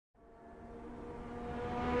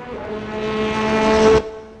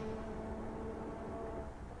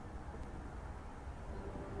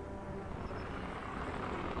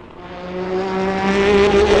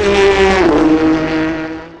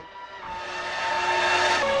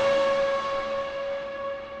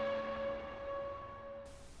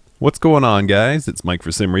What's going on, guys? It's Mike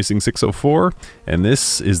for Sim Racing 604, and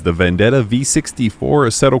this is the Vendetta V60 for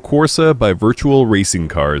Assetto Corsa by Virtual Racing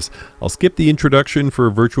Cars. I'll skip the introduction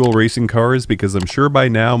for Virtual Racing Cars because I'm sure by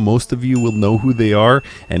now most of you will know who they are,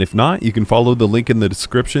 and if not, you can follow the link in the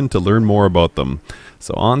description to learn more about them.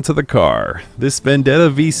 So on to the car. This Vendetta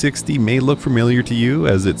V60 may look familiar to you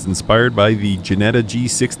as it's inspired by the Ginetta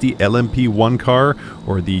G60 LMP1 car,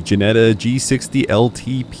 or the Ginetta G60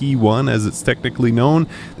 LTP1 as it's technically known.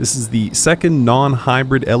 This is the second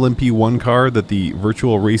non-hybrid LMP1 car that the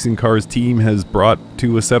Virtual Racing Cars team has brought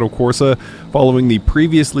to Assetto Corsa, following the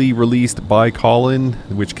previously released Bicolin,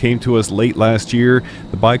 which came to us late last year.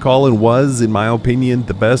 The Bicolin was, in my opinion,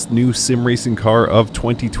 the best new sim racing car of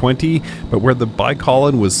 2020, but where the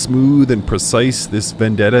Bicolin was smooth and precise, this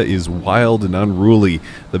Vendetta is wild and unruly.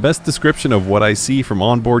 The best description of what I see from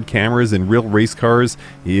onboard cameras in real race cars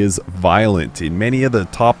is violent. In many of the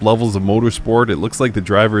top levels of motorsport, it looks like the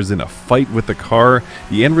driver is in a fight with the car.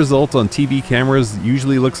 The end result on TV cameras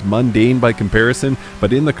usually looks mundane by comparison,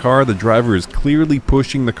 but in the car, the driver is clearly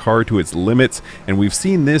pushing the car to its limits, and we've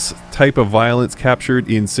seen this type of violence captured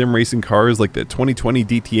in sim racing cars like the 2020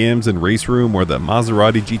 DTMs and Race Room or the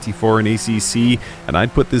Maserati GT4 and ACC, and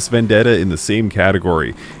I'd put this Vendetta in the same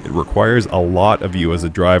category. It requires a lot of you as a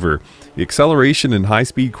driver. The acceleration and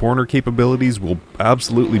high-speed corner capabilities will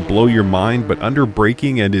absolutely blow your mind, but under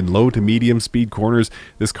braking and in low to medium speed corners,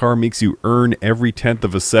 this car makes you earn every tenth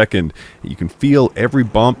of a second. You can feel every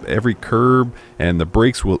bump, every curb, and the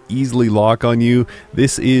brakes will easily lock on you.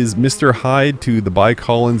 This is Mr. Hyde to the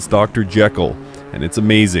Bicolin's Dr. Jekyll, and it's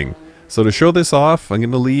amazing. So to show this off, I'm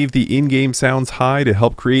going to leave the in-game sounds high to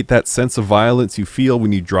help create that sense of violence you feel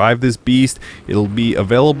when you drive this beast. It'll be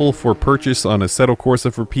available for purchase on Assetto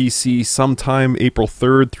Corsa for PC sometime April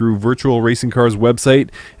 3rd through Virtual Racing Cars website,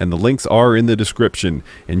 and the links are in the description.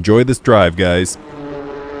 Enjoy this drive, guys.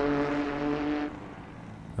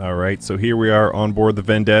 Alright, so here we are on board the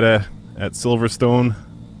Vendetta at Silverstone.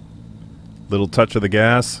 Little touch of the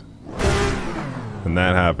gas, and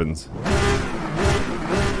that happens.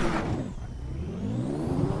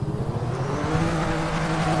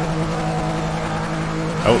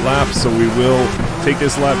 Outlap, so we will take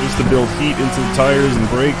this lap just to build heat into the tires and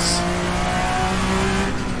brakes.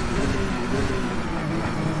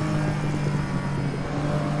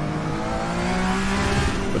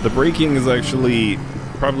 But the braking is actually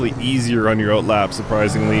probably easier on your outlap,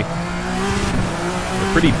 surprisingly.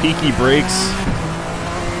 They're pretty peaky brakes.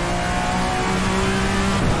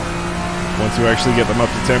 Once you actually get them up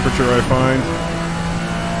to temperature, I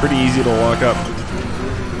find. Pretty easy to lock up.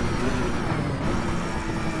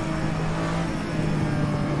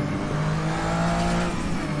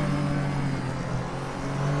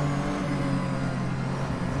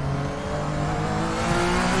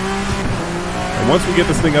 Once we get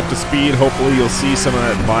this thing up to speed, hopefully you'll see some of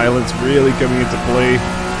that violence really coming into play.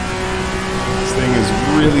 This thing is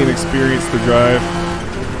really inexperienced to drive.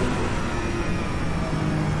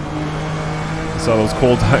 I saw those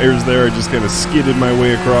cold tires there, I just kind of skidded my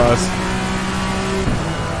way across.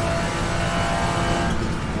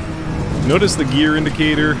 Notice the gear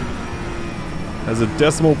indicator has a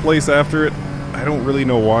decimal place after it. I don't really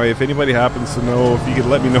know why. If anybody happens to know, if you could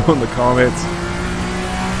let me know in the comments.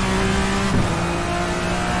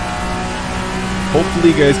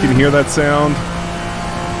 Hopefully you guys can hear that sound.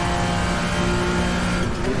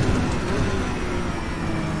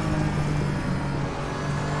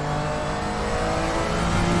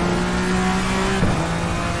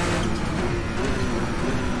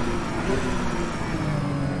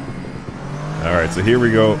 Alright, so here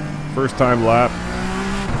we go. First time lap.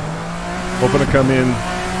 Hoping to come in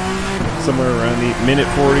somewhere around the minute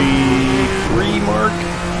 43 mark.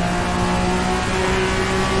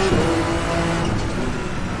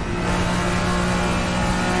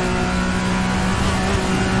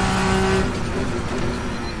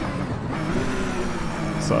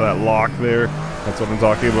 Saw that lock there. That's what I'm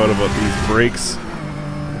talking about these brakes.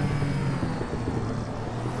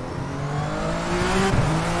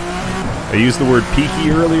 I used the word peaky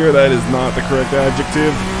earlier. That is not the correct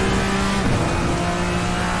adjective.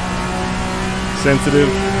 Sensitive.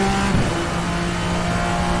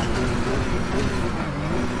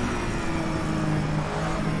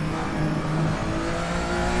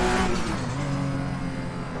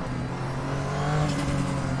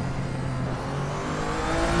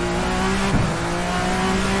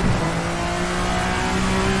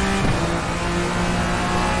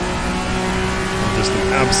 Just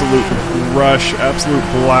an absolute rush, absolute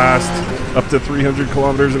blast, up to 300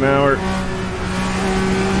 kilometers an hour.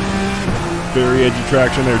 Very edgy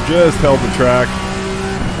traction there, just held the track.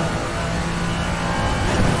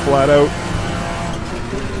 flat out.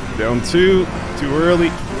 Down 2, too early.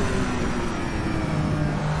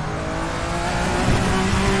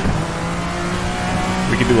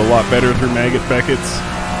 We can do a lot better through Maggot Beckett's.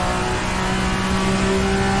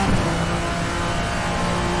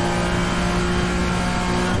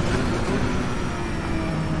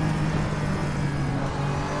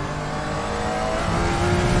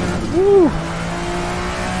 Woo!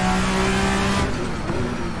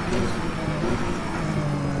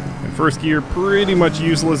 And first gear pretty much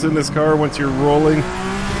useless in this car once you're rolling.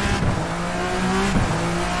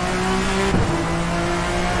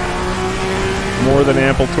 More than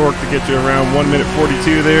ample torque to get you around 1 minute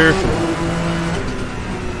 42 there.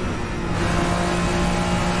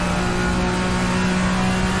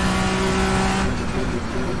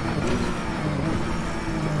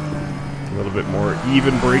 A little bit more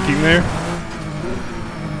even braking there.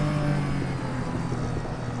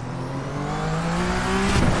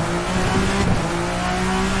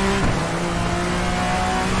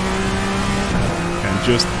 And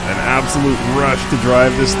just an absolute rush to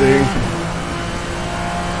drive this thing.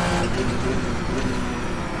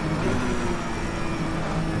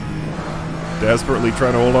 Desperately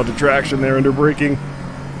trying to hold on to traction there under braking.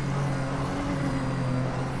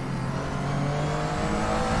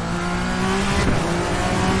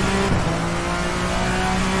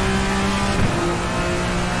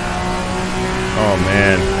 Oh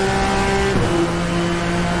man.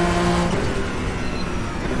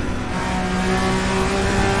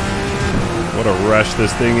 What a rush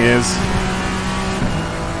this thing is.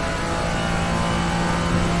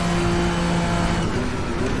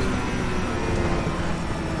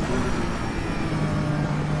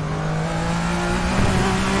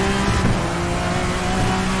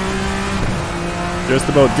 Just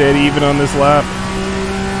about dead even on this lap.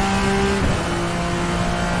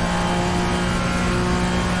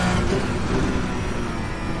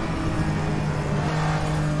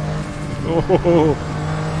 Oh,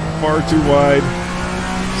 far too wide.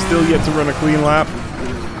 Still yet to run a clean lap.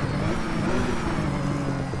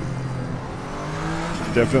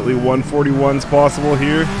 Definitely 141's possible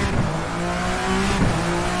here.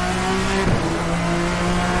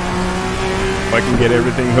 If I can get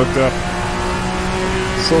everything hooked up.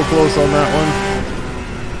 So close on that one.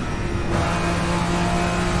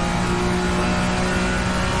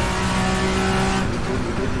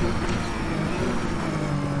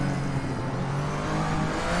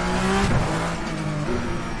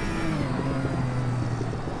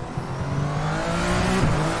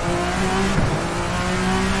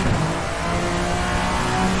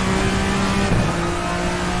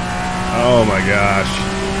 Oh my gosh.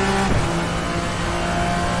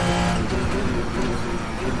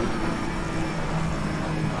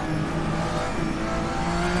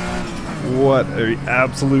 What an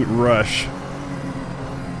absolute rush.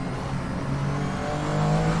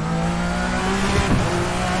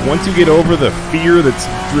 Once you get over the fear that's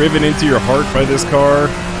driven into your heart by this car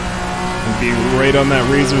and being right on that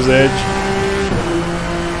razor's edge,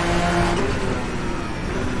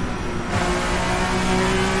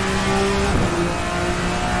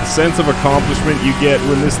 the sense of accomplishment you get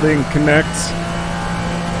when this thing connects.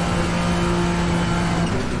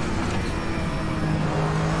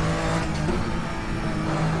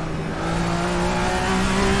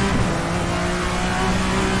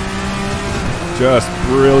 Just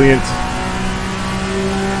brilliant.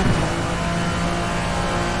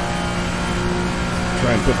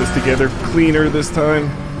 Try and put this together cleaner this time.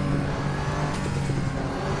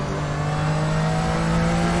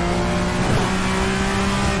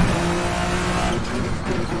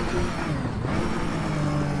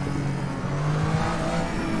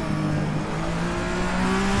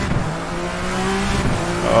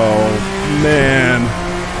 Oh man,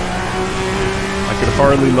 I could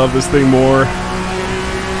hardly love this thing more.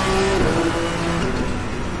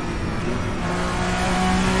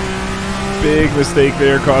 Big mistake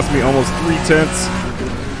there, cost me almost 3/10.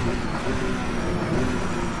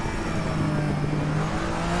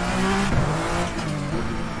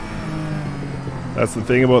 That's the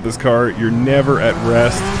thing about this car, you're never at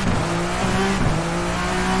rest.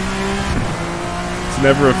 It's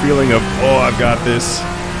never a feeling of, oh, I've got this.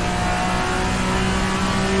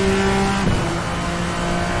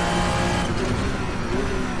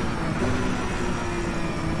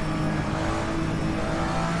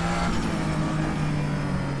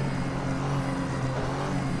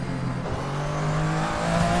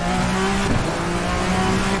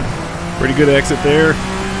 Pretty good exit there.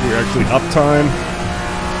 We're actually up time.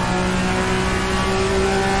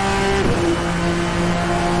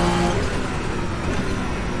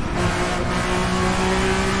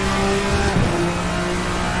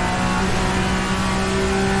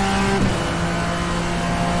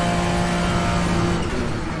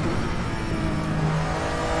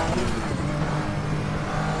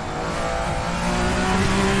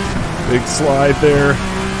 Big slide there.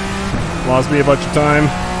 Lost me a bunch of time.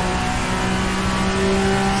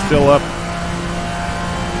 Still up.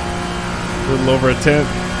 A little over a tenth.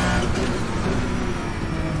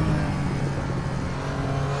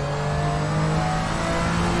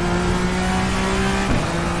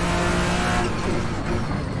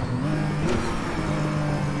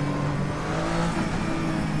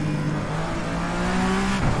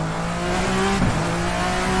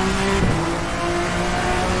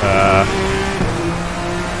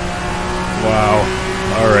 Wow.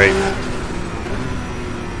 Alright.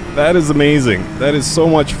 That is amazing. That is so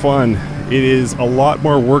much fun. It is a lot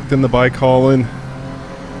more work than the bike hauling.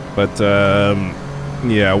 But,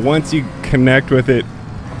 yeah, once you connect with it,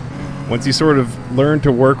 once you sort of learn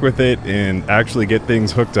to work with it and actually get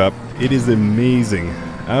things hooked up, it is amazing.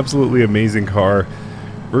 Absolutely amazing car.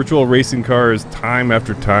 Virtual racing cars, time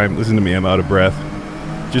after time. Listen to me, I'm out of breath.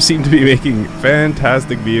 Just seem to be making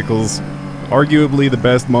fantastic vehicles. Arguably the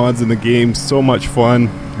best mods in the game. So much fun.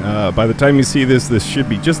 By the time you see this, this should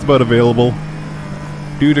be just about available.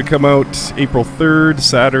 Due to come out April 3rd,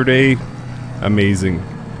 Saturday. Amazing.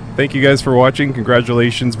 Thank you guys for watching.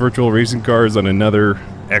 Congratulations, Virtual Racing Cars, on another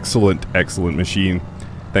excellent, excellent machine.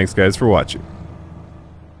 Thanks guys for watching.